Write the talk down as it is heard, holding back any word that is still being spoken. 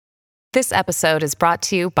This episode is brought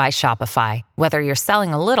to you by Shopify. Whether you're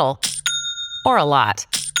selling a little or a lot,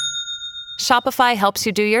 Shopify helps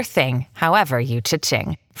you do your thing, however you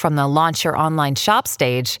cha-ching. From the launch your online shop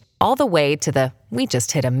stage, all the way to the we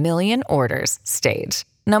just hit 1 million orders stage.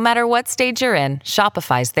 No matter what stage you're in,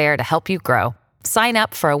 Shopify's there to help you grow. Sign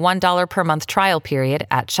up for a $1 per month trial period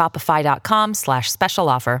at shopify.com/special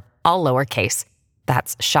offer, all lowercase.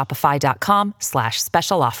 That's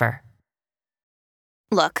shopify.com/special offer.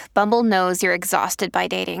 Look, Bumble knows you're exhausted by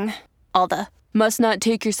dating. All the must not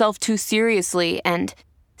take yourself too seriously and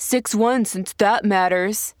 6'1" since that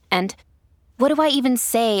matters. And what do I even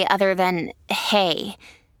say other than hey?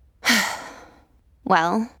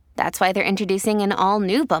 Well, that's why they're introducing an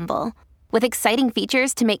all-new Bumble with exciting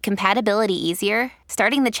features to make compatibility easier,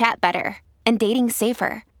 starting the chat better, and dating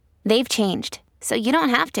safer. They've changed, so you don't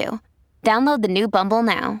have to. Download the new Bumble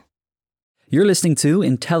now. You're listening to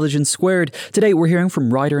Intelligence Squared. Today we're hearing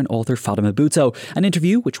from writer and author Fatima Bhutto, an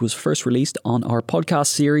interview which was first released on our podcast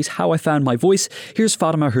series How I Found My Voice. Here's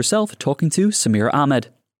Fatima herself talking to Samira Ahmed.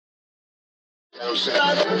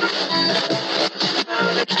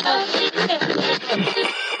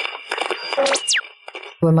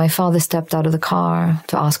 When my father stepped out of the car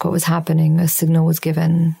to ask what was happening, a signal was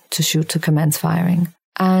given to shoot to commence firing.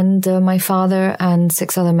 And my father and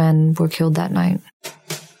 6 other men were killed that night.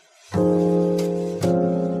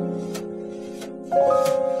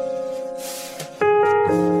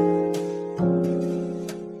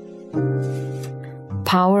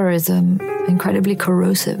 Power is an incredibly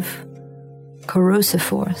corrosive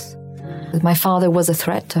force. My father was a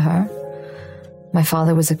threat to her. My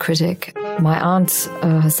father was a critic. My aunt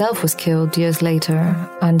herself was killed years later,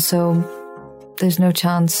 and so there's no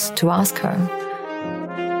chance to ask her.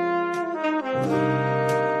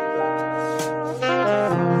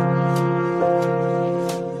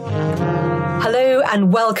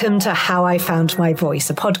 And welcome to How I Found My Voice,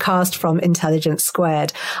 a podcast from Intelligence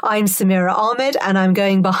Squared. I'm Samira Ahmed, and I'm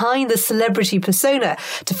going behind the celebrity persona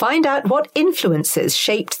to find out what influences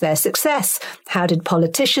shaped their success. How did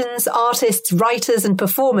politicians, artists, writers, and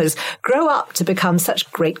performers grow up to become such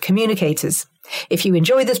great communicators? If you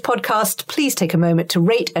enjoy this podcast, please take a moment to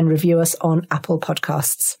rate and review us on Apple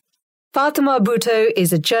Podcasts. Fatima Bhutto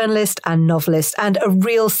is a journalist and novelist and a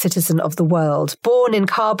real citizen of the world. Born in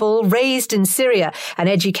Kabul, raised in Syria, and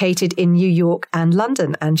educated in New York and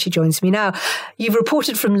London. And she joins me now. You've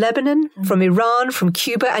reported from Lebanon, from Iran, from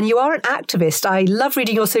Cuba, and you are an activist. I love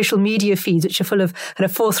reading your social media feeds, which are full of kind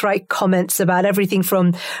of forthright comments about everything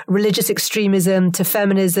from religious extremism to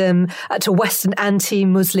feminism to Western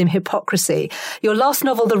anti-Muslim hypocrisy. Your last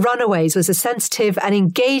novel, The Runaways, was a sensitive and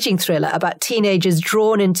engaging thriller about teenagers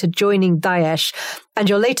drawn into joining Daesh. And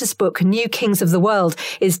your latest book, New Kings of the World,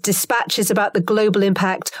 is dispatches about the global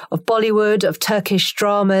impact of Bollywood, of Turkish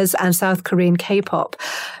dramas and South Korean K-pop.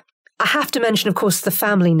 I have to mention, of course, the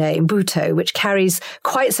family name, Bhutto, which carries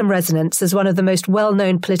quite some resonance as one of the most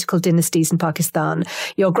well-known political dynasties in Pakistan.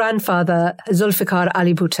 Your grandfather, Zulfikar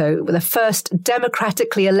Ali Bhutto, the first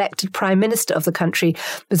democratically elected prime minister of the country,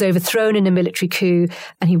 was overthrown in a military coup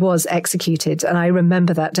and he was executed. And I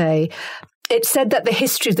remember that day. It's said that the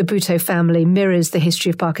history of the Bhutto family mirrors the history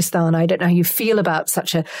of Pakistan. I don't know how you feel about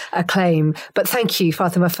such a claim, but thank you,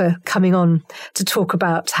 Fatima, for coming on to talk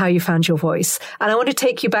about how you found your voice. And I want to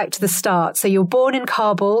take you back to the start. So you're born in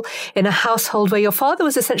Kabul in a household where your father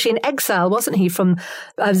was essentially in exile, wasn't he, from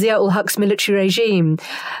Zia-ul-Haq's military regime?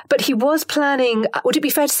 But he was planning, would it be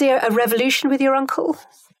fair to say, a revolution with your uncle?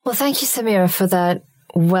 Well, thank you, Samira, for that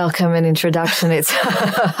welcome and introduction. It's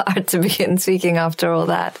hard to begin speaking after all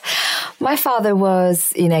that. My father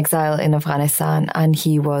was in exile in Afghanistan and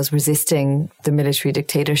he was resisting the military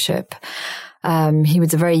dictatorship. He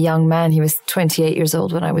was a very young man. He was 28 years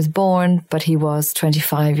old when I was born, but he was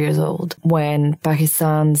 25 years old when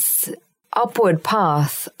Pakistan's upward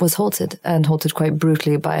path was halted, and halted quite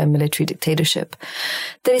brutally by a military dictatorship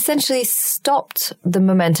that essentially stopped the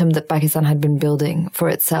momentum that Pakistan had been building for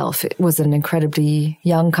itself. It was an incredibly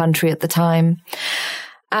young country at the time.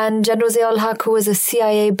 And General Zia-ul-Haq, who was a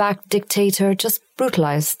CIA-backed dictator, just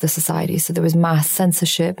brutalized the society. So there was mass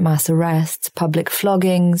censorship, mass arrests, public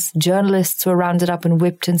floggings, journalists were rounded up and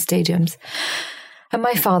whipped in stadiums. And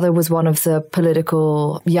my father was one of the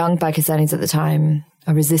political young Pakistanis at the time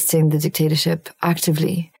resisting the dictatorship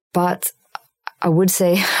actively. But I would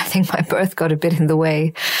say I think my birth got a bit in the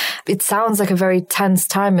way. It sounds like a very tense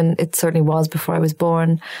time, and it certainly was before I was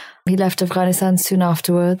born. He left Afghanistan soon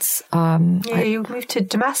afterwards. You moved to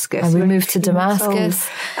Damascus. And we moved to Damascus.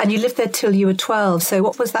 And you lived there till you were 12. So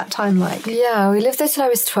what was that time like? Yeah, we lived there till I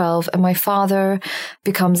was 12. And my father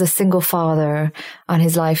becomes a single father. And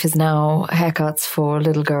his life is now haircuts for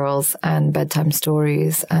little girls and bedtime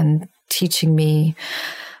stories and teaching me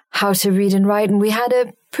how to read and write. And we had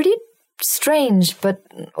a pretty strange but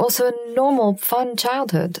also a normal, fun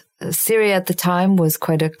childhood. Syria at the time was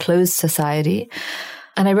quite a closed society.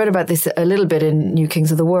 And I wrote about this a little bit in New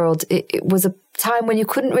Kings of the World. It was a time when you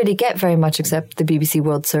couldn't really get very much except the BBC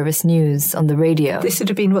World Service News on the radio. This would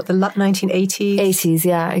have been, what, the 1980s? 80s,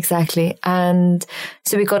 yeah, exactly. And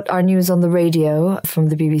so we got our news on the radio from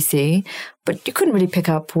the BBC, but you couldn't really pick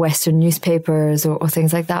up Western newspapers or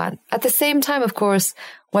things like that. At the same time, of course,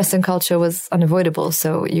 Western culture was unavoidable.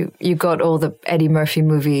 So you got all the Eddie Murphy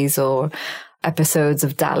movies or episodes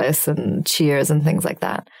of Dallas and Cheers and things like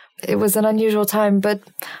that. It was an unusual time, but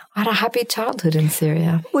I had a happy childhood in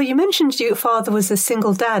Syria. Well, you mentioned your father was a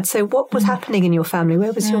single dad. So what was happening in your family?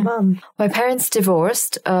 Where was your mum? My parents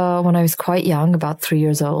divorced when I was quite young, about 3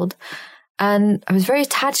 years old. And I was very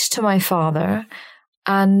attached to my father.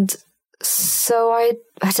 And so I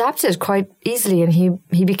adapted quite easily. And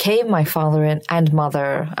he became my father and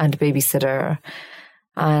mother and babysitter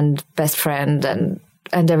and best friend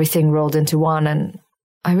and everything rolled into one. And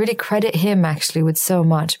I really credit him actually with so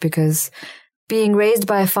much, because being raised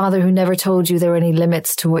by a father who never told you there were any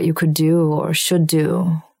limits to what you could do or should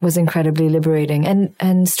do was incredibly liberating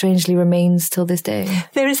and strangely remains till this day.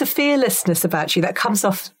 There is a fearlessness about you that comes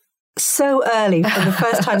off so early from the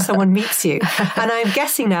first time someone meets you. And I'm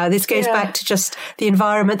guessing now this goes back to just the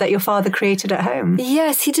environment that your father created at home.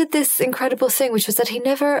 Yes, he did this incredible thing, which was that he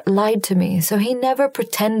never lied to me. So he never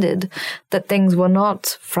pretended that things were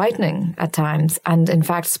not frightening at times, and in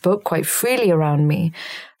fact spoke quite freely around me.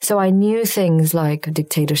 So I knew things like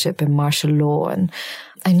dictatorship and martial law, and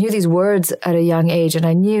I knew these words at a young age, and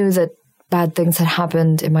I knew that bad things had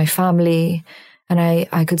happened in my family. And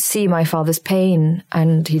I could see my father's pain,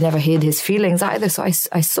 and he never hid his feelings either. So I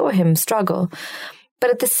saw him struggle. But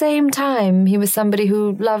at the same time, he was somebody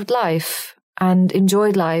who loved life and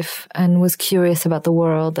enjoyed life and was curious about the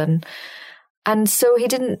world. And so he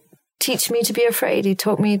didn't teach me to be afraid. He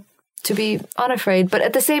taught me to be unafraid, but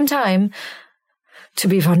at the same time, to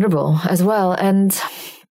be vulnerable as well. And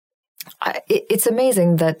it's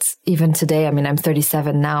amazing that even today, I mean, I'm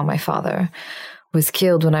 37 now. My father was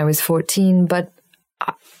killed when I was 14, but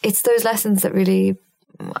it's those lessons that really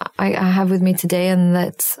I have with me today and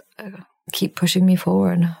that keep pushing me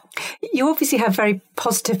forward. You obviously have very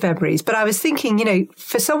positive memories, but I was thinking,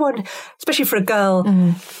 for someone, especially for a girl,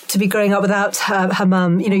 to be growing up without her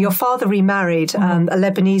mum, your father remarried a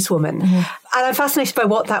Lebanese woman. And I'm fascinated by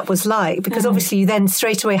what that was like, because obviously you then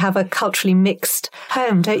straight away have a culturally mixed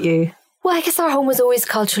home, don't you? Well, I guess our home was always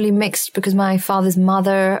culturally mixed because my father's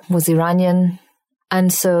mother was Iranian.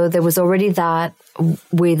 And so there was already that.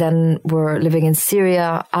 We then were living in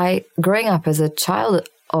Syria. Growing up as a child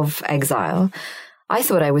of exile, I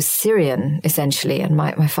thought I was Syrian, essentially. And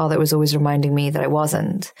my father was always reminding me that I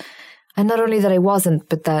wasn't. And not only that I wasn't,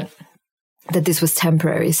 but that this was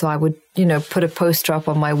temporary. So I would, put a poster up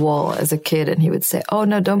on my wall as a kid, and he would say, "Oh,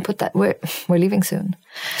 no, don't put that. We're leaving soon."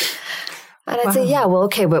 And I'd say, "Yeah, well,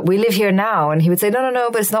 okay, but we live here now." And he would say, No,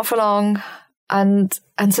 but it's not for long. And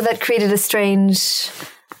so that created a strange,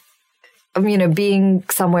 being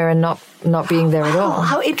somewhere and not being there at all.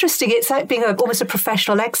 How interesting. It's like being almost a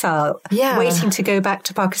professional exile, waiting to go back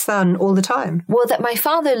to Pakistan all the time. Well, that my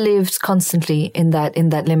father lived constantly in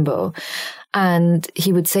that limbo. And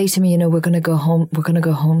he would say to me, we're going to go home. We're going to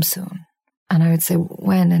go home soon. And I would say,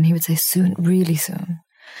 when? And he would say, soon, really soon.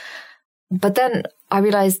 But then I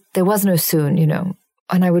realized there was no soon,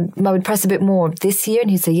 And I would press a bit more, this year,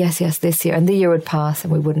 and he'd say, yes, this year. And the year would pass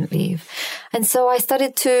and we wouldn't leave. And so I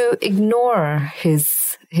started to ignore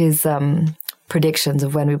his predictions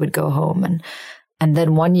of when we would go home. And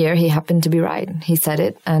then one year he happened to be right. He said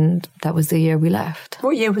it, and that was the year we left.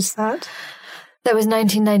 What year was that? That was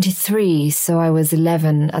 1993. So I was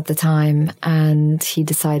 11 at the time, and he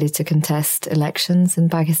decided to contest elections in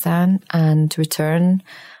Pakistan and return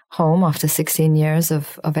home after 16 years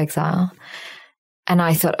of exile. And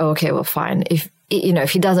I thought, okay, well, fine. If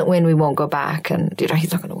he doesn't win, we won't go back. And,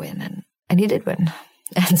 he's not going to win. And he did win.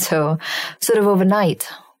 And so sort of overnight,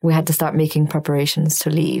 we had to start making preparations to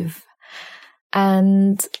leave.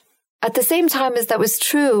 And at the same time as that was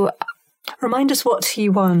true... Remind us what he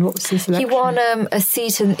won. What was his election? He won a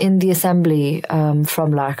seat in the assembly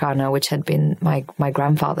from Larkana, which had been my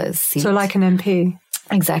grandfather's seat. So like an MP?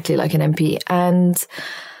 Exactly, like an MP. And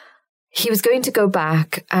he was going to go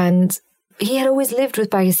back, and he had always lived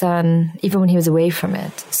with Pakistan, even when he was away from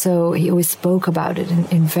it. So he always spoke about it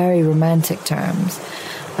in very romantic terms,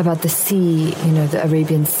 about the sea, the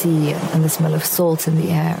Arabian Sea, and the smell of salt in the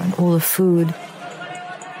air and all the food.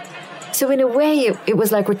 So in a way, it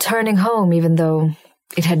was like returning home, even though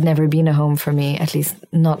it had never been a home for me, at least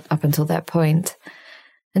not up until that point.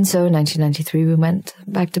 And so in 1993, we went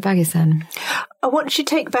back to Pakistan. I want you to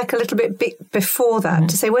take back a little bit before that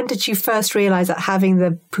to say, when did you first realise that having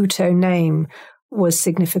the Bhutto name was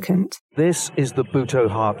significant? This is the Bhutto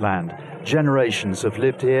heartland. Generations have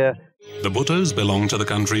lived here. The Bhuttos belong to the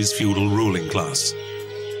country's feudal ruling class.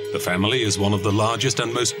 The family is one of the largest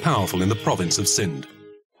and most powerful in the province of Sindh.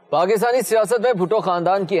 Pakistani सियासत में भुट्टो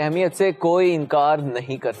खानदान की अहमियत से कोई इनकार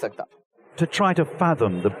नहीं कर सकता. To try to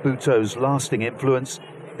fathom the Bhutto's lasting influence,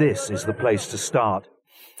 this is the place to start.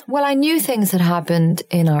 Well, I knew things had happened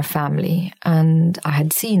in our family, and I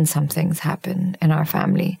had seen some things happen in our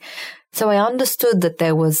family. So I understood that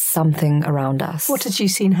there was something around us. What had you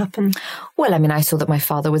seen happen? Well, I saw that my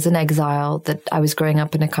father was in exile, that I was growing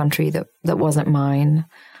up in a country that wasn't mine.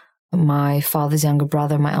 My father's younger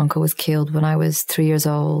brother, my uncle, was killed when I was 3 years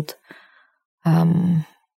old. We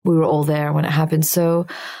were all there when it happened. So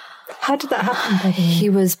how did that happen? He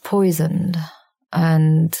was poisoned,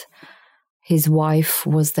 and his wife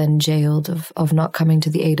was then jailed of not coming to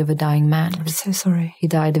the aid of a dying man. I'm so sorry. He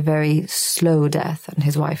died a very slow death, and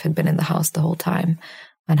his wife had been in the house the whole time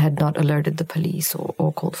and had not alerted the police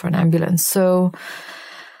or called for an ambulance. So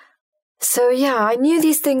yeah, I knew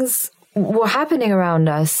these things were happening around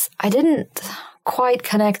us. I didn't quite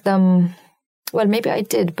connect them. Well, maybe I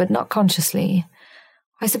did, but not consciously.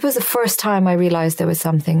 I suppose the first time I realized there was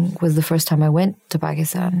something was the first time I went to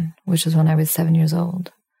Pakistan, which was when I was 7 years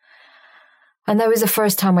old. And that was the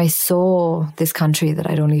first time I saw this country that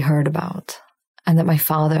I'd only heard about and that my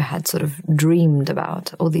father had sort of dreamed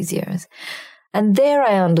about all these years. And there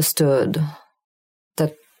I understood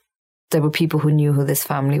that there were people who knew who this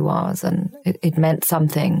family was, and it meant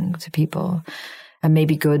something to people, and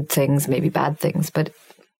maybe good things, maybe bad things, but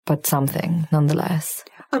something nonetheless.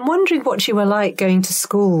 I'm wondering what you were like going to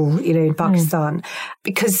school, in Pakistan,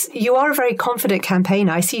 because you are a very confident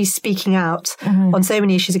campaigner. I see you speaking out on so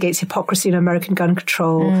many issues against hypocrisy and American gun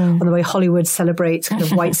control, on the way Hollywood celebrates kind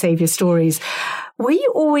of white savior stories. Were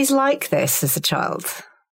you always like this as a child?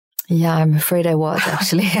 Yeah, I'm afraid I was,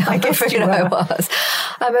 actually. I'm afraid I was.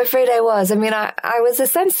 I was a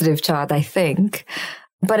sensitive child, I think.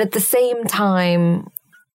 But at the same time,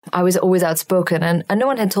 I was always outspoken, and no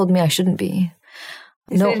one had told me I shouldn't be.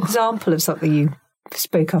 Is there an example of something you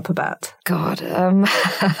spoke up about? God,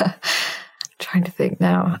 trying to think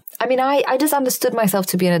now. I just understood myself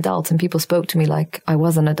to be an adult, and people spoke to me like I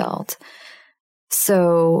was an adult.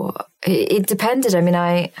 So it depended.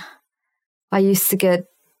 I used to get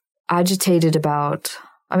agitated about,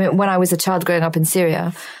 when I was a child growing up in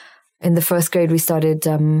Syria, in the first grade we started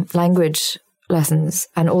language lessons,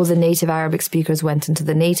 and all the native Arabic speakers went into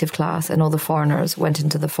the native class and all the foreigners went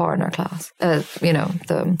into the foreigner class, the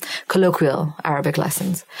colloquial Arabic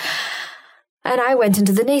lessons. And I went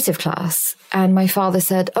into the native class, and my father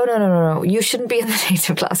said, oh, no, you shouldn't be in the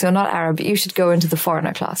native class. You're not Arab. You should go into the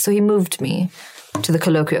foreigner class. So he moved me to the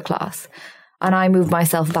colloquial class, and I moved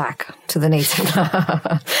myself back to the native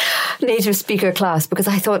speaker class, because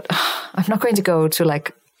I thought, I'm not going to go to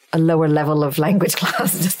a lower level of language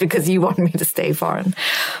class just because you want me to stay foreign.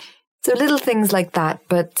 So little things like that.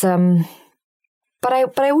 But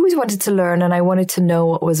I always wanted to learn, and I wanted to know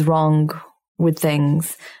what was wrong with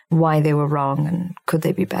things, why they were wrong, and could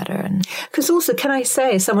they be better. Because also, can I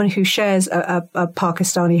say, as someone who shares a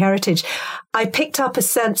Pakistani heritage, I picked up a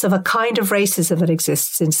sense of a kind of racism that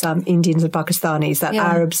exists in some Indians and Pakistanis, that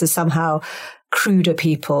Arabs are somehow cruder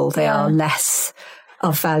people, they are less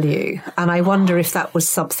of value. And I wonder if that was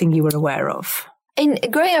something you were aware of. In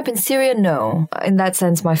growing up in Syria, no. In that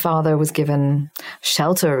sense, my father was given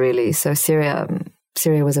shelter, really. So Syria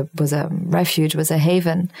was a refuge, was a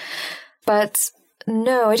haven. But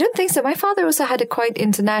no, I don't think so. My father also had a quite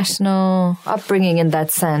international upbringing in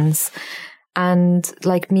that sense. And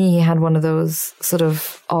like me, he had one of those sort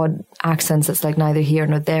of odd accents that's like neither here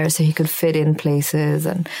nor there. So he could fit in places,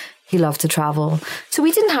 and he loved to travel. So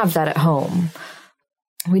we didn't have that at home.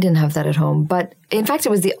 But in fact, it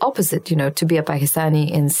was the opposite. To be a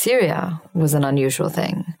Pakistani in Syria was an unusual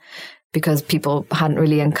thing, because people hadn't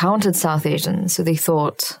really encountered South Asians. So they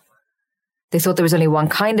thought there was only one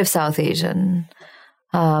kind of South Asian.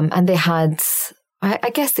 And they had,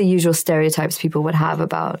 I guess, the usual stereotypes people would have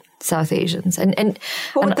about South Asians. And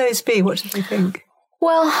what would those be? What did they think?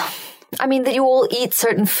 Well, I mean, that you all eat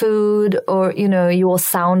certain food or, you all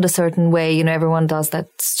sound a certain way. Everyone does that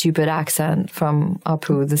stupid accent from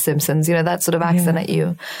Apu, The Simpsons, that sort of accent at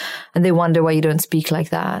you. And they wonder why you don't speak like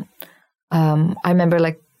that. I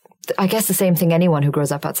remember, I guess the same thing anyone who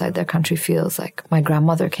grows up outside their country feels like. My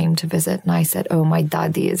grandmother came to visit and I said, oh, my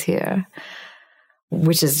daddy is here,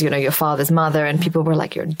 which is, your father's mother. And people were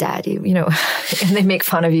like, your daddy, and they make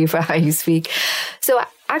fun of you for how you speak. So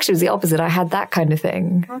actually, it was the opposite. I had that kind of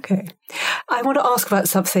thing. Okay. I want to ask about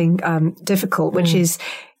something difficult, which is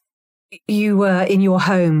you were in your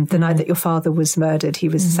home the night that your father was murdered. He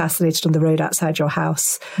was assassinated on the road outside your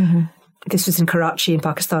house. Mm-hmm. This was in Karachi in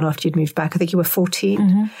Pakistan after you'd moved back. I think you were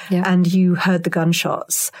 14 and you heard the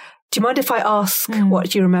gunshots. Do you mind if I ask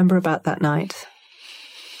what you remember about that night?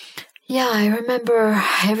 Yeah, I remember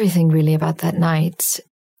everything really about that night.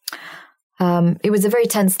 It was a very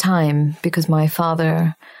tense time because my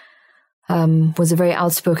father was a very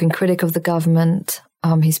outspoken critic of the government.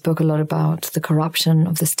 He spoke a lot about the corruption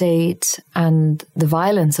of the state and the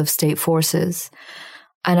violence of state forces.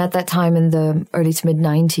 And at that time in the early to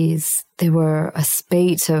mid-90s, there were a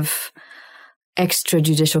spate of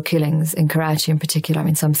extrajudicial killings in Karachi in particular. I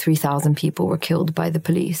mean, some 3,000 people were killed by the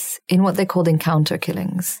police in what they called encounter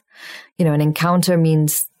killings. An encounter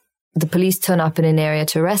means the police turn up in an area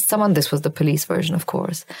to arrest someone. This was the police version, of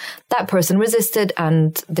course. That person resisted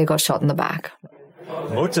and they got shot in the back.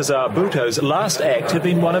 Murtaza Bhutto's last act had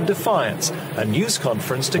been one of defiance, a news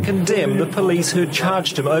conference to condemn the police who'd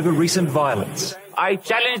charged him over recent violence. I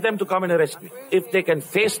challenge them to come and arrest me if they can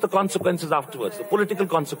face the consequences afterwards, the political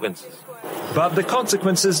consequences. But the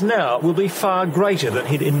consequences now will be far greater than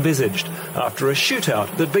he'd envisaged after a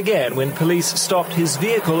shootout that began when police stopped his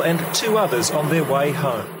vehicle and 2 others on their way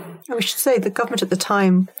home. We should say the government at the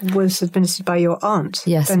time was administered by your aunt,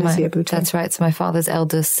 yes, Benazir Bhutto. That's right. So my father's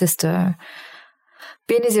eldest sister,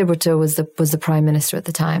 Benazir Bhutto, was the prime minister at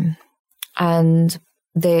the time. And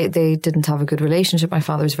they didn't have a good relationship. My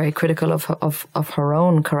father was very critical of her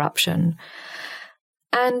own corruption.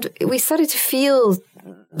 And we started to feel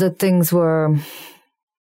that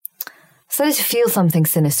started to feel something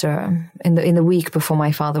sinister in the week before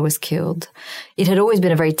my father was killed. It had always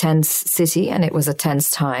been a very tense city and it was a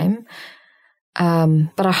tense time.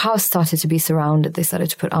 But our house started to be surrounded. They started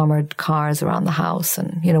to put armored cars around the house.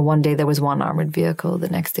 And, one day there was 1 armored vehicle. The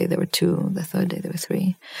next day there were 2. The third day there were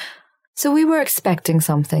 3. So we were expecting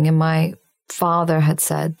something. And my father had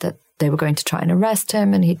said that they were going to try and arrest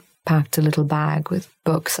him. And he'd packed a little bag with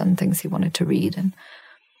books and things he wanted to read. And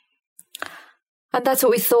that's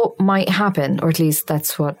what we thought might happen. Or at least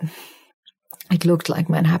that's what it looked like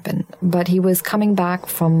might happen. But he was coming back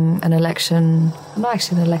from an election, not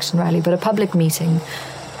actually an election rally, but a public meeting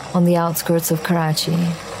on the outskirts of Karachi.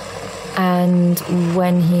 And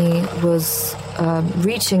when he was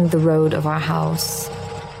reaching the road of our house,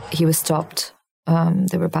 he was stopped.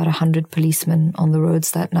 There were about 100 policemen on the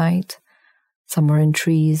roads that night. Some were in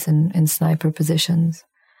trees and in sniper positions.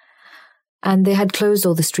 And they had closed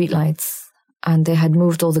all the streetlights. And they had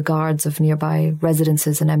moved all the guards of nearby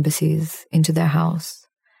residences and embassies into their house.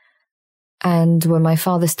 And when my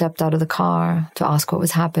father stepped out of the car to ask what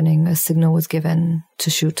was happening, a signal was given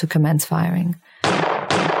to shoot, to commence firing.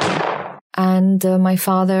 And my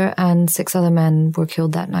father and 6 other men were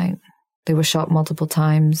killed that night. They were shot multiple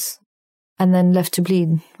times and then left to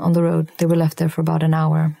bleed on the road. They were left there for about an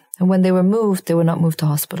hour. And when they were moved, they were not moved to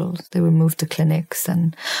hospitals. They were moved to clinics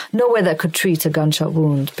and nowhere that could treat a gunshot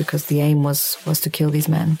wound because the aim was to kill these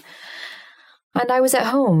men. And I was at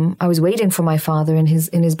home. I was waiting for my father in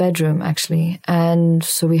his bedroom, actually. And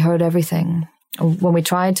so we heard everything. When we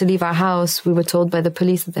tried to leave our house, we were told by the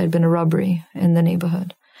police that there had been a robbery in the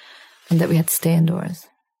neighborhood and that we had to stay indoors.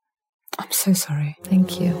 I'm so sorry.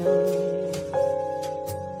 Thank you.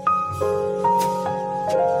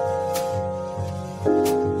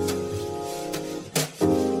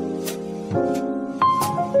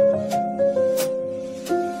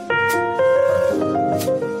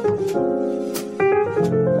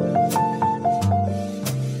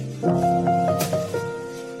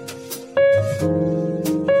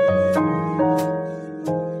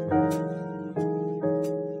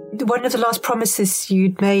 One of the last promises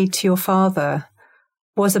you'd made to your father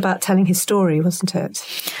was about telling his story, wasn't it?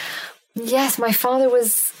 Yes, my father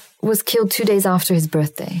was killed 2 days after his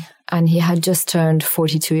birthday, and he had just turned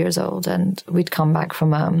 42 years old, and we'd come back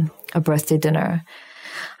from a birthday dinner.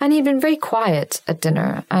 And he'd been very quiet at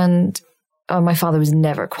dinner, and my father was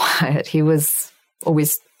never quiet. He was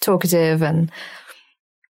always talkative, and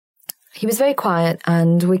he was very quiet,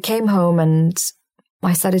 and we came home, and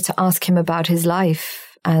I started to ask him about his life.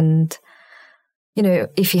 And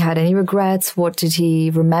if he had any regrets, what did he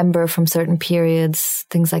remember from certain periods,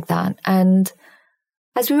 things like that. And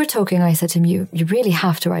as we were talking, I said to him, you really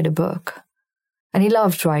have to write a book. And he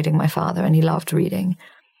loved writing, my father, and he loved reading.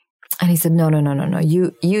 And he said, no,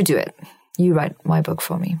 you do it. You write my book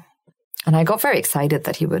for me. And I got very excited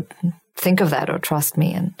that he would think of that or trust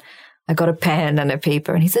me. And I got a pen and a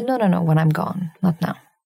paper. And he said, no, when I'm gone, not now.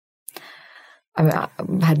 I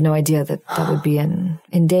had no idea that would be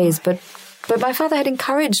in days. But my father had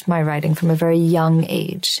encouraged my writing from a very young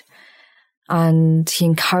age. And he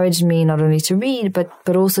encouraged me not only to read,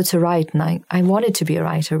 but also to write. And I wanted to be a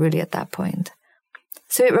writer really at that point.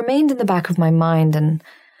 So it remained in the back of my mind. And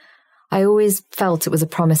I always felt it was a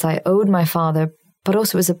promise I owed my father, but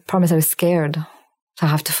also it was a promise I was scared to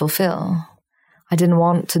have to fulfill. I didn't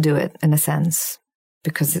want to do it, in a sense,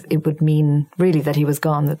 because it would mean really that he was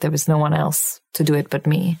gone, that there was no one else to do it but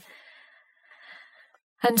me.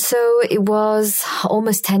 And so it was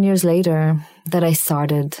almost 10 years later that I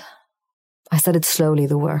started slowly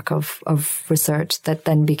the work of research that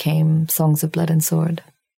then became Songs of Blood and Sword.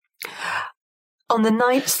 On the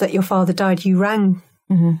nights that your father died, you rang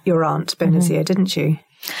your aunt, Benazir, didn't you?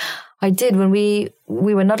 I did. When we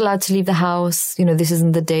were not allowed to leave the house, this is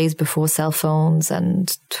in the days before cell phones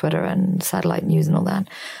and Twitter and satellite news and all that.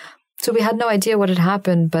 So we had no idea what had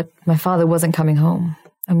happened, but my father wasn't coming home.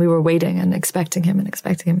 And we were waiting and expecting him.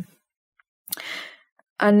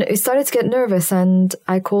 And we started to get nervous, and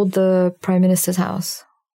I called the Prime Minister's house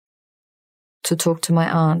to talk to my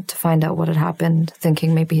aunt to find out what had happened,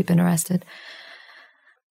 thinking maybe he'd been arrested.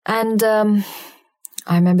 And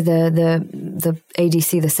I remember the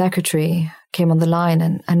ADC, the secretary, came on the line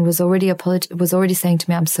and was already saying to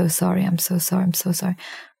me, I'm so sorry. And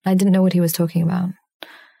I didn't know what he was talking about.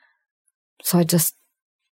 So I just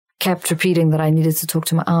kept repeating that I needed to talk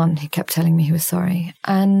to my aunt. He kept telling me he was sorry.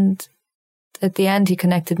 And at the end, he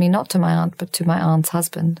connected me not to my aunt, but to my aunt's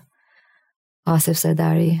husband, Asif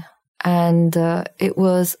Zardari. And it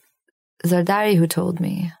was Zardari who told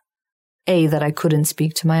me, that I couldn't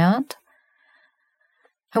speak to my aunt.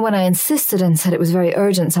 And when I insisted and said it was very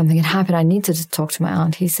urgent, something had happened, I needed to talk to my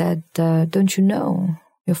aunt, he said, don't you know,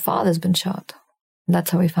 your father's been shot. And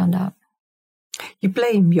that's how we found out. You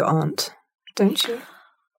blame your aunt, don't you?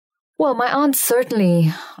 Well, my aunt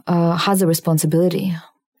certainly has a responsibility.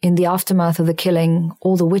 In the aftermath of the killing,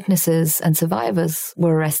 all the witnesses and survivors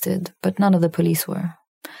were arrested, but none of the police were.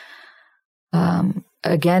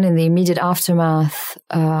 Again, in the immediate aftermath,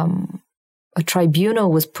 a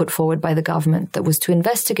tribunal was put forward by the government that was to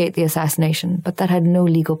investigate the assassination, but that had no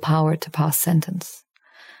legal power to pass sentence.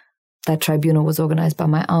 That tribunal was organized by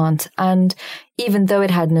my aunt, and even though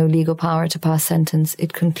it had no legal power to pass sentence,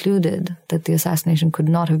 it concluded that the assassination could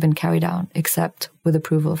not have been carried out except with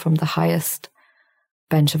approval from the highest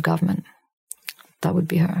bench of government. That would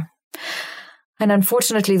be her. And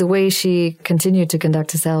unfortunately, the way she continued to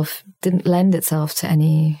conduct herself didn't lend itself to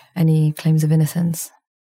any claims of innocence.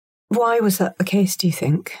 Why was that the case, do you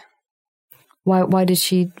think? Why did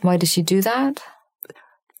she do that?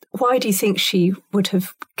 Why do you think she would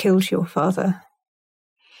have killed your father?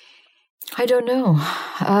 I don't know.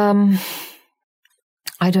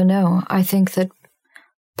 I think that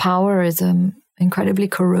power is an incredibly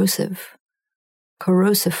corrosive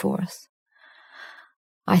force.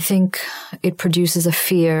 I think it produces a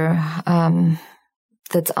fear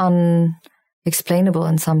that's unexplainable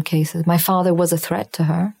in some cases. My father was a threat to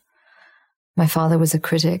her. My father was a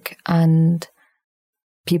critic, and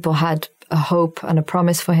people had a hope and a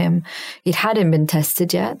promise for him. It hadn't been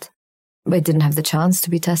tested yet. It didn't have the chance to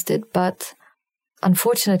be tested, but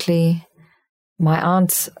unfortunately, my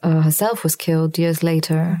aunt herself was killed years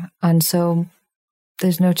later, and so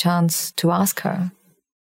there's no chance to ask her.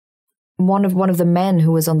 One of the men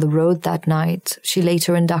who was on the road that night, she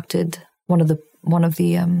later inducted one of the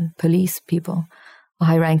police people. A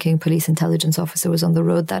high-ranking police intelligence officer was on the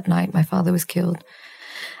road that night. My father was killed.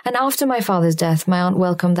 And after my father's death, my aunt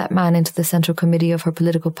welcomed that man into the central committee of her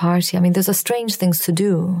political party. I mean, those are strange things to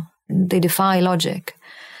do. They defy logic.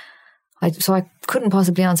 So I couldn't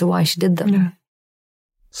possibly answer why she did them. No.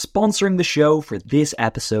 Sponsoring the show for this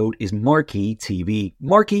episode is Marquee TV.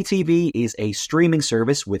 Marquee TV is a streaming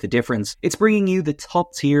service with a difference. It's bringing you the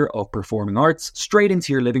top tier of performing arts straight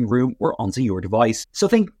into your living room or onto your device. So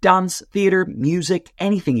think dance, theatre, music,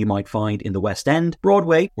 anything you might find in the West End,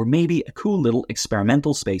 Broadway, or maybe a cool little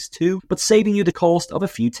experimental space too, but saving you the cost of a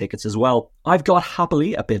few tickets as well. I've got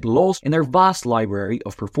happily a bit lost in their vast library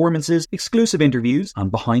of performances, exclusive interviews, and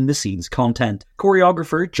behind-the-scenes content.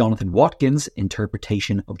 Choreographer Jonathan Watkins'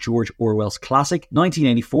 interpretation of George Orwell's classic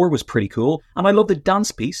 1984 was pretty cool, and I love the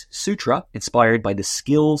dance piece, Sutra, inspired by the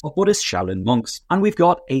skills of Buddhist Shaolin monks. And we've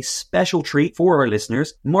got a special treat for our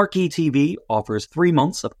listeners. Marquee TV offers 3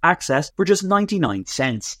 months of access for just 99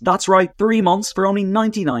 cents. That's right, 3 months for only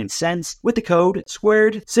 99 cents. With the code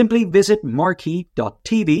SQUARED, simply visit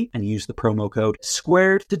marquee.tv and use the promo code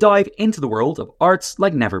SQUARED to dive into the world of arts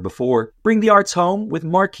like never before. Bring the arts home with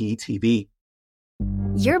Marquee TV.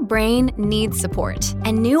 Your brain needs support,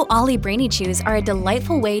 and new Ollie Brainy Chews are a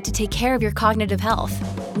delightful way to take care of your cognitive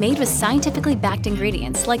health. Made with scientifically backed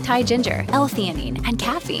ingredients like Thai ginger, L-theanine, and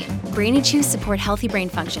caffeine, Brainy Chews support healthy brain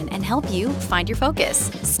function and help you find your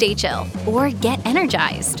focus, stay chill, or get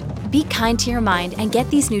energized. Be kind to your mind and get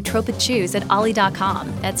these nootropic chews at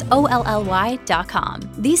ollie.com. That's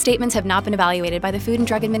OLLY.com. These statements have not been evaluated by the Food and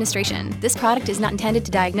Drug Administration. This product is not intended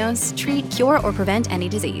to diagnose, treat, cure, or prevent any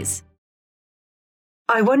disease.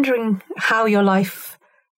 I'm wondering how your life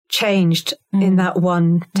changed in that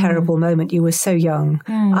one terrible moment. You were so young.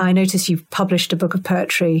 I noticed you published a book of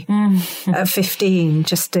poetry at 15,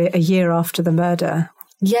 just a year after the murder.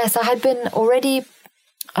 Yes, I had been already...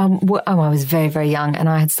 I was very, very young, and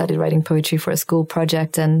I had started writing poetry for a school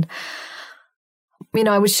project, and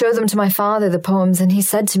I would show them to my father, the poems, and he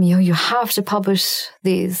said to me, you have to publish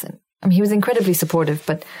these. And, he was incredibly supportive,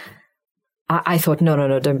 but I thought,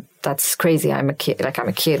 no, that's crazy. I'm a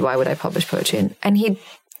kid. Why would I publish poetry? And he'd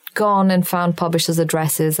gone and found publishers'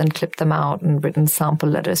 addresses and clipped them out and written sample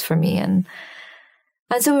letters for me. And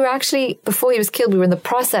so we were actually, before he was killed, we were in the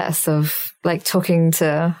process of talking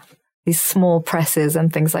to these small presses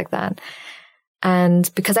and things like that. And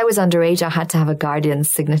because I was underage, I had to have a guardian's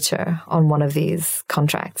signature on one of these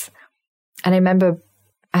contracts. And I remember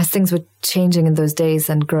as things were changing in those days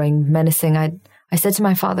and growing menacing, I said to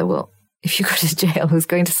my father, well, if you go to jail, who's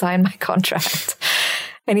going to sign my contract?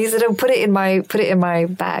 And he said, put it in my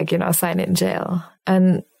bag, sign it in jail.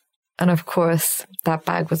 And of course, that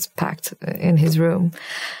bag was packed in his room.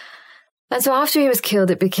 And so after he was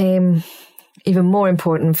killed, it became even more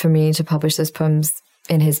important for me to publish those poems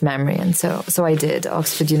in his memory. And so I did.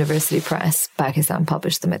 Oxford University Press, Pakistan,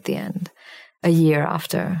 published them at the end, a year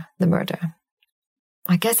after the murder.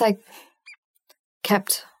 I guess I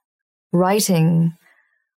kept writing,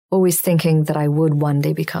 always thinking that I would one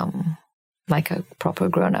day become like a proper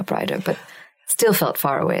grown-up writer, but still felt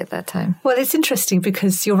far away at that time. Well, it's interesting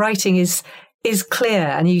because your writing is clear,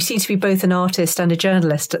 and you seem to be both an artist and a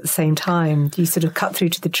journalist at the same time. You sort of cut through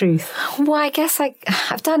to the truth. Well, I guess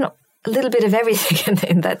I've done a little bit of everything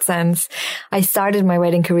in that sense. I started my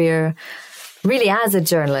writing career really as a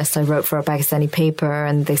journalist. I wrote for a Pakistani paper,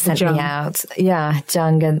 and they sent me out. Yeah,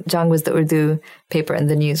 Jang was the Urdu paper, and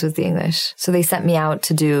the News was the English. So they sent me out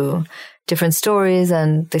to do different stories,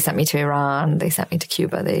 and they sent me to Iran. They sent me to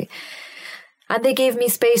Cuba. And they gave me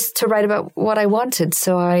space to write about what I wanted.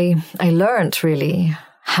 So I learned really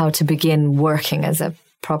how to begin working as a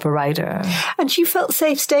proper writer. And you felt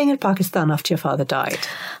safe staying in Pakistan after your father died?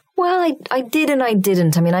 Well, I did and I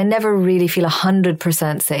didn't. I mean, I never really feel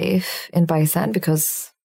 100% safe in Pakistan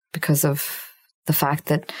because of the fact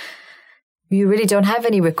that you really don't have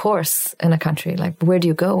any recourse in a country. Like, where do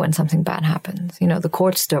you go when something bad happens? The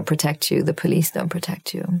courts don't protect you. The police don't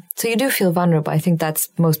protect you. So you do feel vulnerable. I think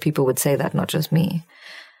most people would say that, not just me.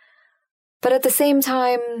 But at the same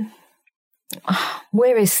time,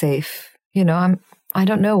 where is safe? I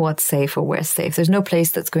don't know what's safe or where's safe. There's no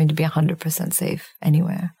place that's going to be 100% safe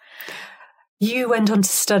anywhere. You went on to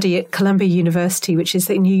study at Columbia University, which is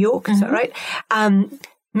in New York, is that right?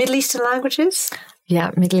 Middle Eastern languages?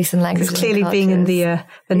 Yeah, Middle Eastern languages. Because clearly being in the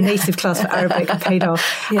native class for Arabic paid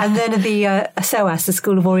off. Yeah. And then at the SOAS, the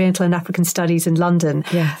School of Oriental and African Studies in London.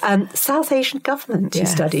 Yes. South Asian government you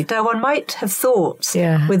studied. Now, one might have thought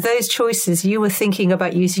with those choices, you were thinking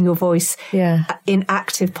about using your voice in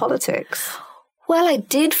active politics. Well, I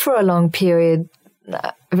did for a long period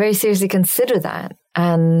very seriously consider that.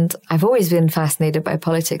 And I've always been fascinated by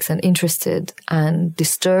politics and interested and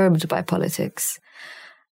disturbed by politics.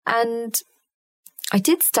 And I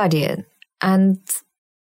did study it. And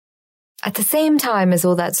at the same time as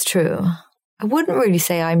all that's true, I wouldn't really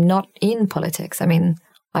say I'm not in politics. I mean,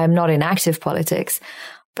 I'm not in active politics,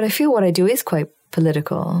 but I feel what I do is quite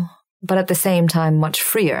political, but at the same time, much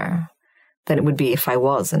freer than it would be if I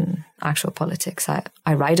was in actual politics.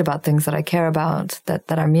 I write about things that I care about, that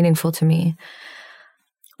are meaningful to me.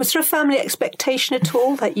 Was there a family expectation at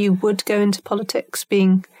all that you would go into politics,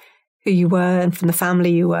 being who you were and from the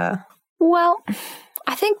family you were? Well,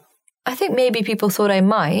 I think I think maybe people thought I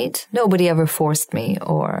might. Nobody ever forced me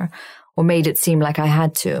or made it seem like I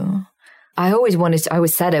had to. I always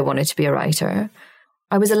said I wanted to be a writer.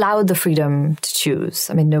 I was allowed the freedom to choose.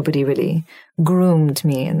 I mean, nobody really groomed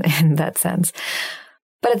me in that sense.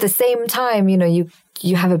 But at the same time,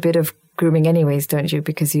 you have a bit of grooming anyways, don't you?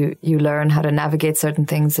 Because you learn how to navigate certain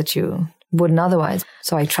things that you wouldn't otherwise.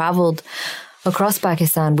 So I traveled across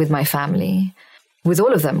Pakistan with my family, with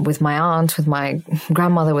all of them, with my aunt, with my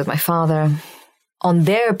grandmother, with my father, on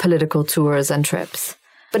their political tours and trips.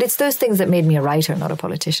 But it's those things that made me a writer, not a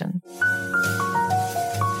politician.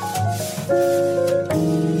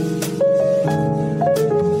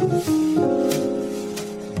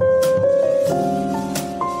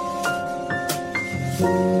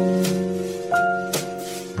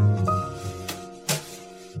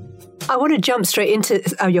 I want to jump straight into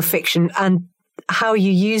your fiction and how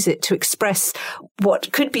you use it to express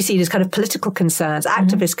what could be seen as kind of political concerns,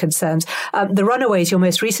 activist concerns. The Runaways, your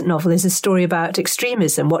most recent novel, is a story about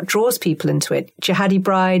extremism, what draws people into it. Jihadi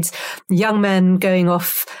brides, young men going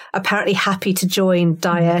off, apparently happy to join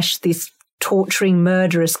Daesh, these torturing,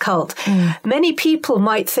 murderous cult. Many people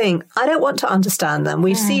might think, I don't want to understand them.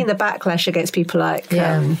 We've seen the backlash against people like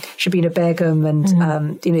Shabina Begum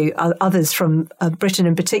and others from Britain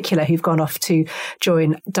in particular who've gone off to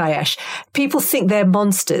join Daesh. People think they're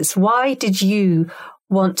monsters. Why did you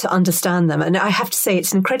want to understand them? And I have to say,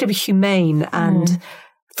 it's an incredibly humane and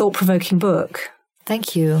thought-provoking book.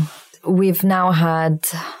 Thank you. We've now had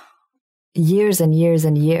years and years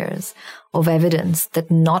and years of evidence that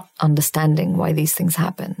not understanding why these things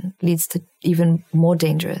happen leads to even more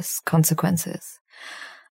dangerous consequences.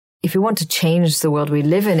 If we want to change the world we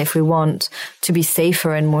live in, if we want to be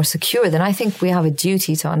safer and more secure, then I think we have a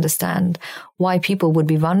duty to understand why people would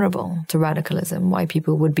be vulnerable to radicalism, why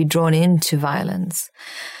people would be drawn into violence.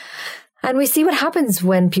 And we see what happens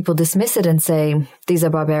when people dismiss it and say, these are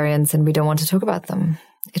barbarians and we don't want to talk about them.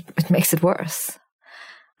 It makes it worse.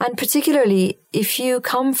 And particularly, if you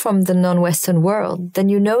come from the non-Western world, then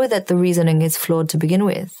you know that the reasoning is flawed to begin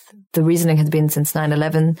with. The reasoning has been since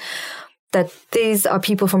 9/11 that these are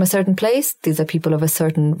people from a certain place, these are people of a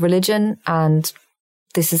certain religion, and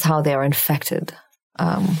this is how they are infected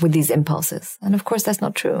with these impulses. And of course, that's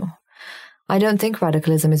not true. I don't think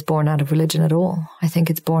radicalism is born out of religion at all. I think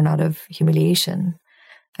it's born out of humiliation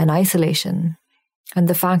and isolation, and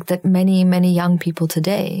the fact that many, many young people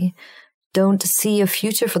today don't see a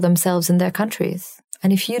future for themselves in their countries.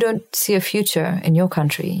 And if you don't see a future in your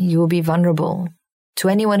country, you will be vulnerable to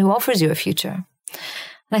anyone who offers you a future.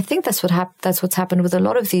 And I think that's what's happened with a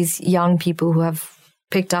lot of these young people who have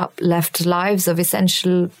left lives of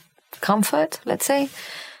essential comfort, let's say,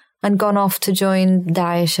 and gone off to join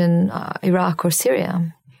Daesh in Iraq or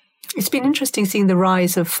Syria. It's been interesting seeing the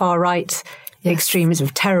rise of far-right extremism,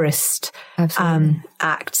 terrorist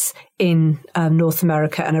acts in North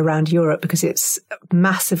America and around Europe, because it's a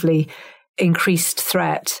massively increased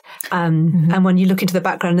threat. And when you look into the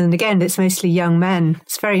background, and again, it's mostly young men.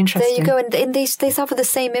 It's very interesting. There you go. And they suffer the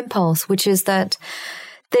same impulse, which is that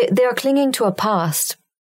they are clinging to a past.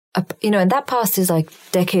 And that past is like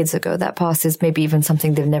decades ago. That past is maybe even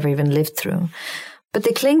something they've never even lived through. But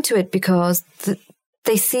they cling to it because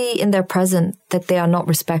they see in their present that they are not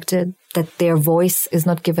respected, that their voice is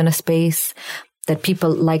not given a space, that people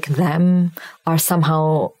like them are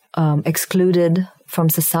somehow excluded from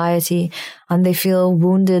society, and they feel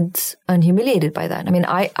wounded and humiliated by that. I mean,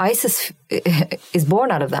 ISIS is born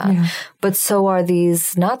out of that, but so are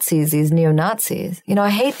these Nazis, these neo-Nazis. I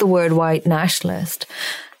hate the word white nationalist,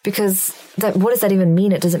 because what does that even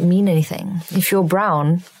mean? It doesn't mean anything. If you're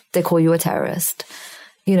brown, they call you a terrorist.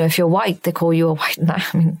 If you're white, they call you a white.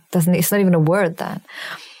 It's not even a word that.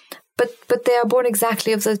 But they are born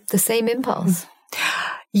exactly of the same impulse.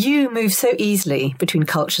 You move so easily between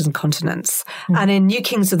cultures and continents. And in New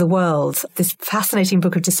Kings of the World, this fascinating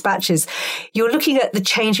book of dispatches, you're looking at the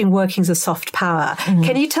changing workings of soft power.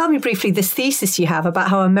 Can you tell me briefly this thesis you have about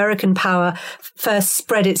how American power first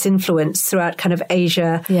spread its influence throughout kind of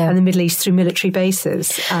Asia and the Middle East through military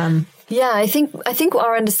bases? I think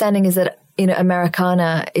our understanding is that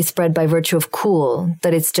Americana is spread by virtue of cool,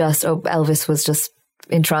 that it's just, Elvis was just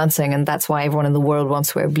entrancing and that's why everyone in the world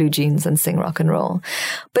wants to wear blue jeans and sing rock and roll.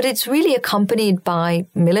 But it's really accompanied by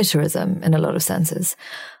militarism in a lot of senses.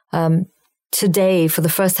 Today, for the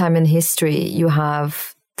first time in history, you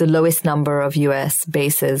have the lowest number of US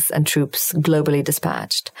bases and troops globally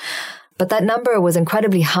dispatched. But that number was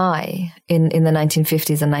incredibly high in the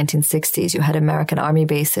 1950s and 1960s. You had American army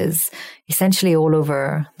bases essentially all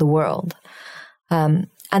over the world. And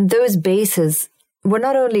those bases were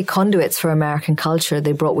not only conduits for American culture,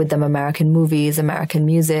 they brought with them American movies, American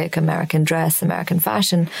music, American dress, American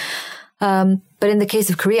fashion. But in the case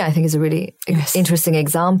of Korea, I think is a really interesting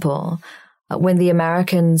example. When the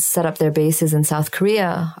Americans set up their bases in South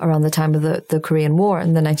Korea around the time of the Korean War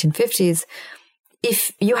in the 1950s,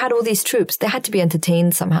 if you had all these troops, they had to be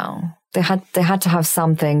entertained somehow. They had to have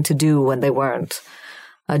something to do when they weren't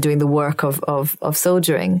doing the work of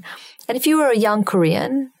soldiering. And if you were a young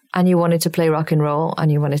Korean and you wanted to play rock and roll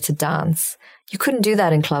and you wanted to dance, you couldn't do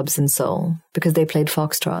that in clubs in Seoul because they played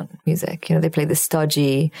foxtrot music. You know, they played this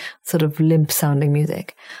stodgy, sort of limp sounding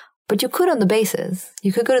music. But you could on the bases.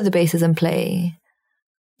 You could go to the bases and play,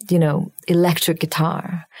 you know, electric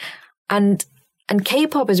guitar. And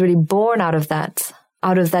K-pop is really born out of that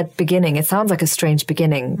beginning. It sounds like a strange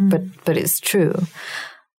beginning, but it's true.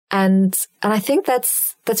 And I think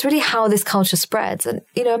that's really how this culture spreads. And,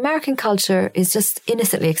 you know, American culture is just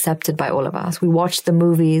innocently accepted by all of us. We watch the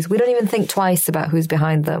movies. We don't even think twice about who's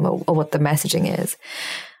behind them or what the messaging is.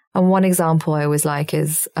 And one example I always like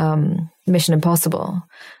is Mission Impossible.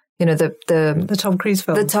 You know, the Tom Cruise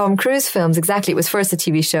films. The Tom Cruise films, exactly. It was first a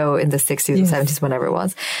TV show in the 60s and 70s, whenever it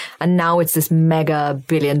was. And now it's this mega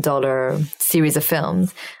billion-dollar series of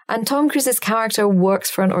films. And Tom Cruise's character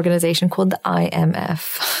works for an organization called the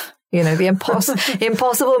IMF. You know, the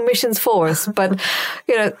Impossible Missions Force. But,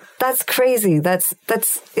 you know, that's crazy.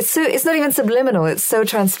 It's not even subliminal. It's so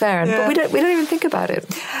transparent. But we don't even think about it.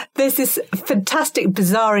 There's this fantastic,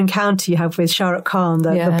 bizarre encounter you have with Shah Rukh Khan,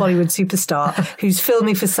 the Bollywood superstar, who's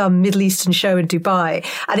filming for some Middle Eastern show in Dubai.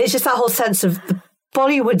 And it's just that whole sense of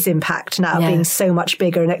Bollywood's impact now being so much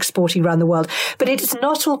bigger and exporting around the world. But it is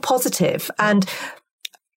not all positive. And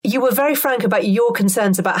you were very frank about your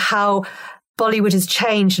concerns about how Bollywood has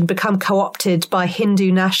changed and become co-opted by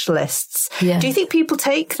Hindu nationalists. Yeah. Do you think people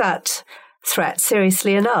take that threat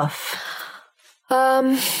seriously enough?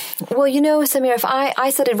 Well, you know, Samir, if I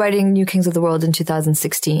started writing New Kings of the World in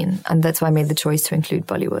 2016, and that's why I made the choice to include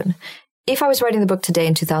Bollywood. If I was writing the book today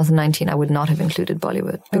in 2019, I would not have included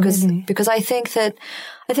Bollywood because I think that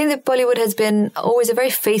Bollywood has been always a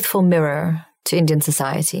very faithful mirror to Indian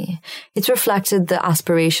society. It's reflected the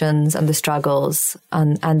aspirations and the struggles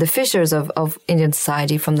and the fissures of Indian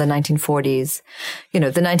society from the 1940s. You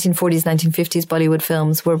know, the 1940s, 1950s Bollywood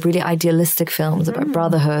films were really idealistic films about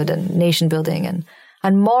brotherhood and nation building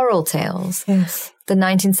and moral tales. Yes. The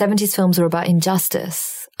 1970s films were about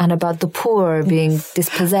injustice and about the poor being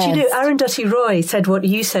dispossessed. Do you know, Arundhati Roy said what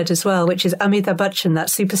you said as well, which is Amitabh Bachchan, that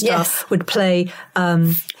superstar, would play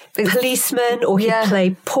policemen, or he'd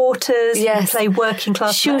play porters, he'd play working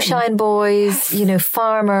class shoeshine boys, you know,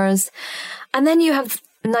 farmers. And then you have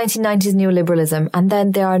 1990s neoliberalism, and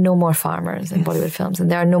then there are no more farmers in Bollywood films,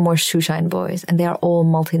 and there are no more shoeshine boys, and they are all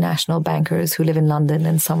multinational bankers who live in London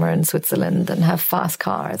and some are in Switzerland and have fast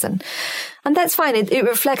cars. And that's fine. It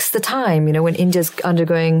reflects the time, you know, when India's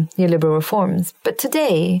undergoing neoliberal reforms. But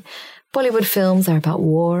today, Bollywood films are about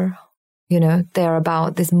war. You know, they're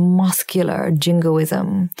about this muscular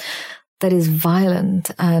jingoism that is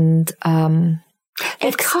violent and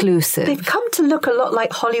exclusive. They've come to look a lot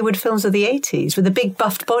like Hollywood films of the 80s with the big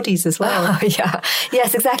buffed bodies as well.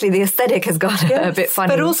 Yes, exactly. The aesthetic has got a bit funny.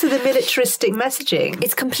 But also the militaristic messaging.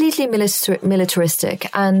 It's completely militaristic.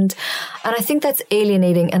 And I think that's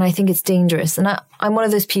alienating, and I think it's dangerous. And I'm one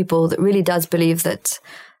of those people that really does believe that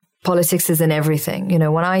politics is in everything. You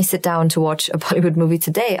know, when I sit down to watch a Bollywood movie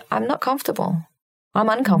today, I'm not comfortable. I'm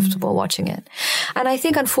uncomfortable watching it. And I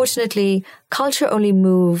think, unfortunately, culture only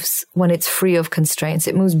moves when it's free of constraints.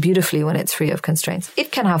 It moves beautifully when it's free of constraints.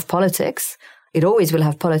 It can have politics. It always will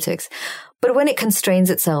have politics. But when it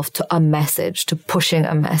constrains itself to a message, to pushing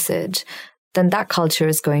a message, then that culture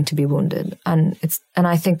is going to be wounded. And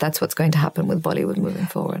I think that's what's going to happen with Bollywood moving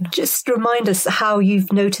forward. Just remind us how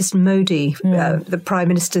you've noticed Modi, the Prime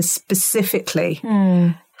Minister specifically,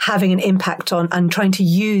 having an impact on and trying to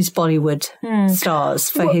use Bollywood stars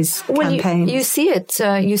for his campaign. You see it.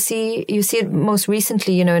 You see it most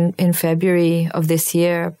recently, you know, in February of this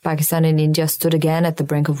year, Pakistan and India stood again at the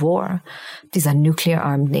brink of war. These are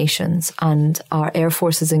nuclear-armed nations, and our air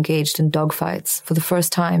forces engaged in dogfights for the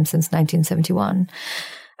first time since 1971.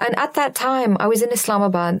 And at that time, I was in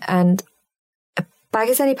Islamabad, and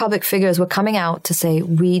Pakistani public figures were coming out to say,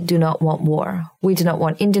 we do not want war. We do not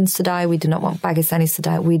want Indians to die. We do not want Pakistanis to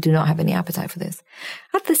die. We do not have any appetite for this.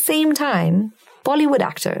 At the same time, Bollywood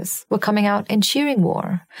actors were coming out and cheering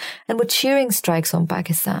war and were cheering strikes on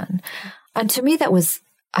Pakistan. And to me, that was,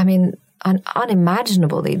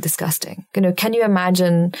 unimaginably disgusting. You know, can you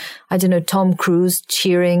imagine, Tom Cruise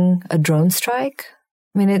cheering a drone strike?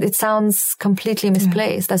 I mean, it sounds completely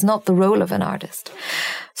misplaced. That's not the role of an artist.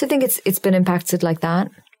 So I think it's been impacted like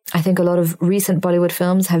that. I think a lot of recent Bollywood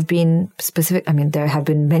films have been specific. I mean, there have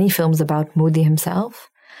been many films about Modi himself.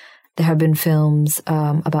 There have been films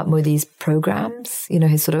about Modi's programs,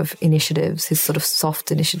 his sort of initiatives, his sort of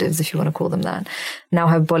soft initiatives, if you want to call them that, now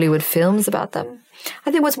have Bollywood films about them.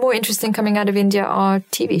 I think what's more interesting coming out of India are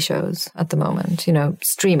TV shows at the moment,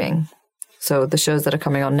 streaming. So the shows that are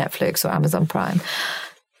coming on Netflix or Amazon Prime,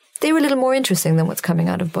 they were a little more interesting than what's coming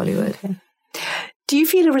out of Bollywood. Okay. Do you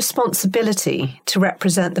feel a responsibility to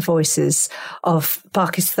represent the voices of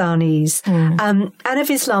Pakistanis and of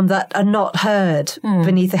Islam that are not heard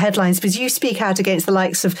beneath the headlines? Because you speak out against the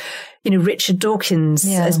likes of, Richard Dawkins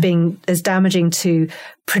as being as damaging to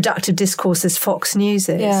productive discourse as Fox News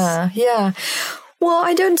is. Yeah. Well,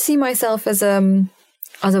 I don't see myself as a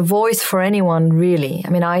voice for anyone, really.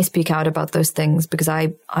 I mean, I speak out about those things because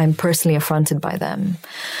I'm personally affronted by them.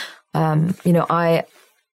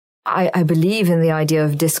 I believe in the idea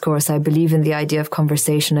of discourse. I believe in the idea of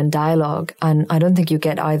conversation and dialogue. And I don't think you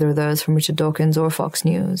get either of those from Richard Dawkins or Fox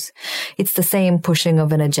News. It's the same pushing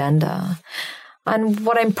of an agenda. And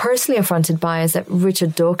what I'm personally affronted by is that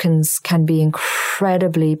Richard Dawkins can be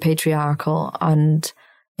incredibly patriarchal and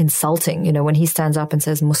insulting, when he stands up and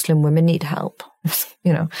says Muslim women need help,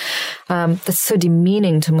 that's so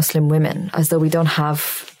demeaning to Muslim women, as though we don't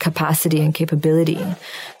have capacity and capability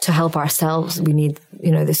to help ourselves. We need,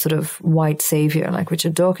 this sort of white savior like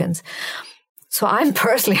Richard Dawkins. So I'm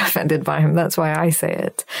personally offended by him. That's why I say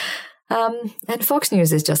it. And Fox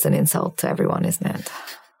News is just an insult to everyone, isn't it?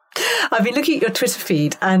 I've been looking at your Twitter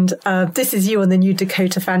feed, and this is you on the new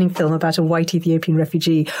Dakota Fanning film about a white Ethiopian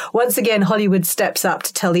refugee. Once again, Hollywood steps up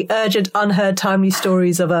to tell the urgent, unheard, timely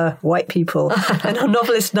stories of white people. And on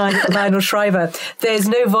novelist Lionel Shriver, there's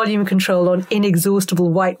no volume control on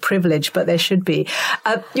inexhaustible white privilege, but there should be.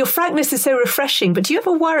 Your frankness is so refreshing, but do you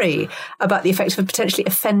ever worry about the effect of potentially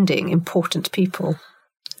offending important people?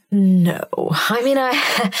 No. I mean,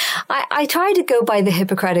 I try to go by the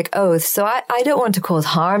Hippocratic Oath, so I don't want to cause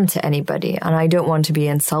harm to anybody, and I don't want to be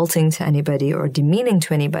insulting to anybody or demeaning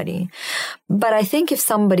to anybody. But I think if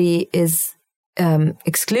somebody is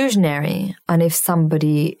exclusionary, and if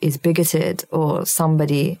somebody is bigoted or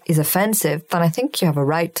somebody is offensive, then I think you have a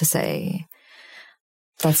right to say,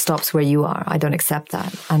 that stops where you are. I don't accept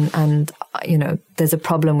that. And there's a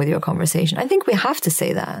problem with your conversation. I think we have to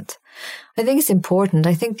say that. I think it's important.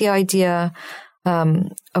 I think the idea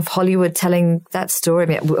of Hollywood telling that story,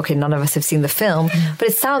 none of us have seen the film, but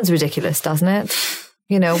it sounds ridiculous, doesn't it?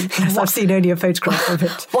 Yes, I've seen only a photograph of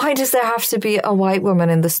it. Why does there have to be a white woman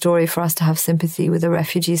in the story for us to have sympathy with a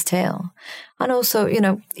refugee's tale? And also,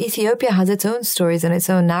 Ethiopia has its own stories and its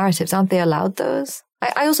own narratives. Aren't they allowed those?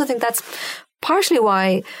 I also think that's partially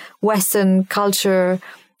why Western culture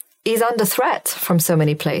is under threat from so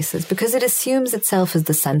many places, because it assumes itself as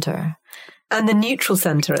the center. And the neutral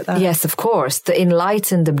center at that. Yes, of course. The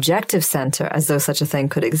enlightened, objective center, as though such a thing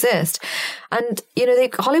could exist. And,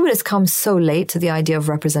 Hollywood has come so late to the idea of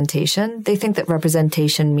representation. They think that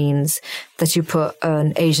representation means that you put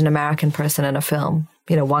an Asian American person in a film,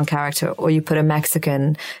 one character, or you put a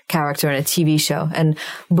Mexican character in a TV show, and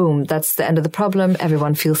boom, that's the end of the problem.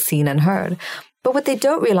 Everyone feels seen and heard. But what they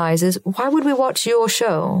don't realize is, why would we watch your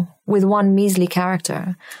show with one measly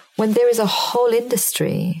character when there is a whole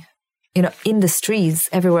industry, industries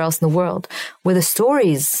everywhere else in the world where the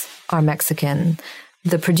stories are Mexican,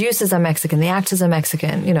 the producers are Mexican, the actors are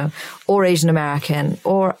Mexican, or Asian American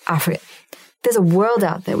or African. There's a world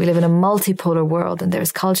out there. We live in a multipolar world, and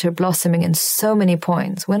there's culture blossoming in so many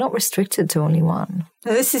points. We're not restricted to only one.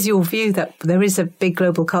 Now, this is your view that there is a big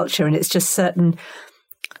global culture, and it's just certain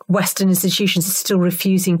Western institutions are still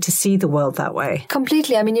refusing to see the world that way.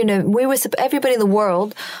 Completely. I mean, everybody in the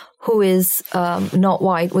world who is not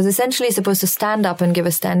white was essentially supposed to stand up and give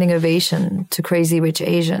a standing ovation to Crazy Rich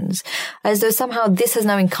Asians, as though somehow this has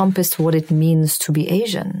now encompassed what it means to be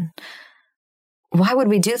Asian. Why would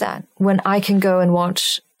we do that when I can go and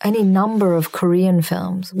watch any number of Korean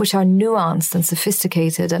films, which are nuanced and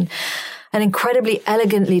sophisticated and incredibly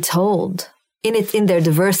elegantly told in their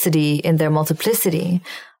diversity, in their multiplicity?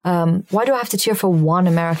 Why do I have to cheer for one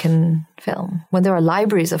American film when there are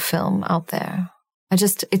libraries of film out there?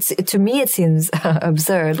 To me, it seems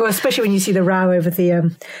absurd. Well, especially when you see the row over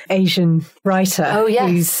the Asian writer. Oh,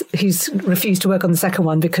 yes. Who's refused to work on the second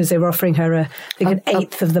one because they were offering her, an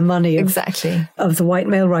eighth of the money of the white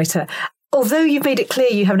male writer. Although you've made it clear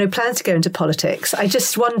you have no plans to go into politics, I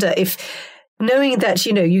just wonder if, knowing that,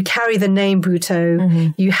 you carry the name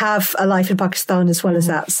Bhutto, you have a life in Pakistan as well as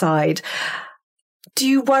outside, Do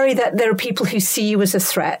you worry that there are people who see you as a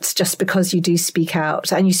threat just because you do speak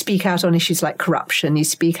out, and you speak out on issues like corruption, you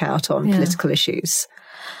speak out on political issues?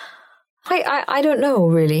 I don't know,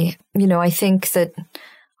 really. I think that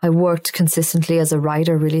I worked consistently as a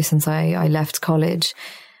writer really since I left college.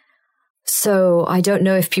 So I don't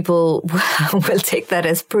know if people will take that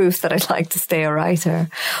as proof that I'd like to stay a writer,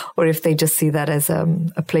 or if they just see that as a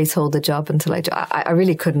placeholder job until I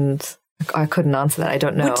really couldn't answer that. I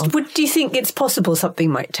don't know. Do you think it's possible something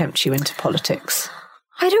might tempt you into politics?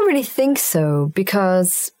 I don't really think so,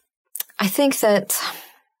 because I think that,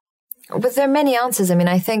 but there are many answers. I mean,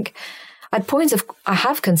 I think at points I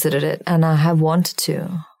have considered it and I have wanted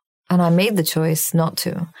to, and I made the choice not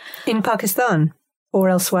to. In Pakistan or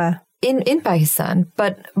elsewhere? In Pakistan,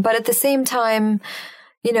 but at the same time,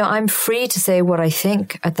 I'm free to say what I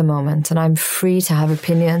think at the moment, and I'm free to have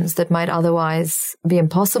opinions that might otherwise be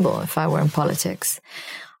impossible if I were in politics.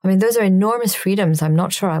 I mean, those are enormous freedoms I'm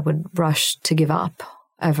not sure I would rush to give up,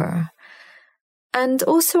 ever. And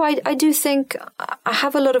also, I do think I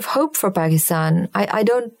have a lot of hope for Pakistan. I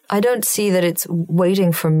don't see that it's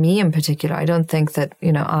waiting for me in particular. I don't think that,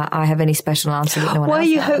 I have any special answer that no one else has.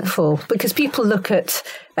 Why are you hopeful? Because people look at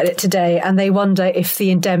it today and they wonder if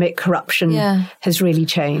the endemic corruption has really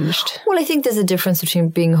changed. Well, I think there's a difference between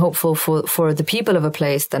being hopeful for the people of a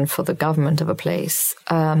place than for the government of a place.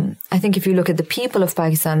 I think if you look at the people of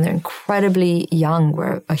Pakistan, they're incredibly young.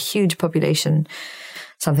 We're a huge population.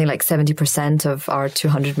 Something like 70% of our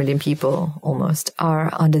 200 million people almost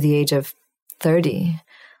are under the age of 30.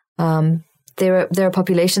 They're a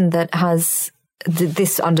population that has,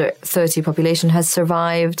 this under 30 population has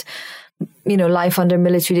survived, life under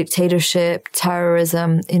military dictatorship,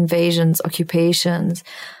 terrorism, invasions, occupations.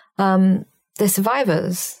 They're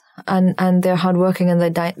survivors, and they're hardworking, and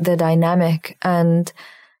they're dynamic. And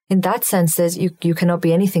in that sense, you cannot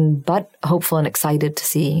be anything but hopeful and excited to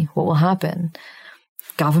see what will happen.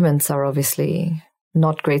 Governments are obviously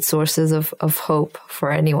not great sources of hope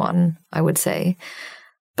for anyone, I would say.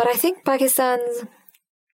 But I think Pakistan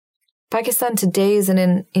today is in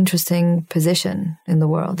an interesting position in the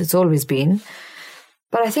world. It's always been.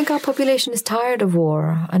 But I think our population is tired of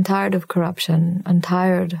war and tired of corruption and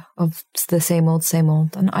tired of the same old.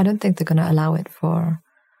 And I don't think they're going to allow it for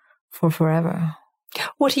forever.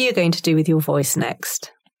 What are you going to do with your voice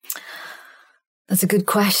next? That's a good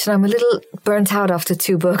question. I'm a little burnt out after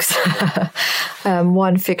 2 books,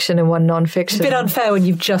 one fiction and one non-fiction. It's a bit unfair when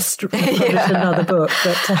you've just published another book.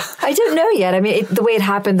 But I don't know yet. I mean, the way it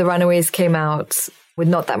happened, The Runaways came out with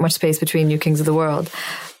not that much space between New Kings of the World.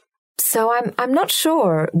 So I'm not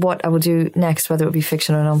sure what I will do next, whether it will be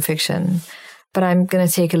fiction or non-fiction. But I'm going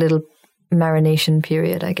to take a little marination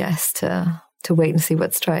period, I guess, to wait and see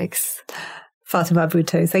what strikes. Fatima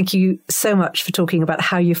Bhutto, thank you so much for talking about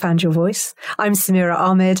how you found your voice. I'm Samira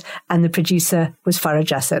Ahmed, and the producer was Farah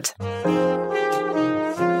Jassat.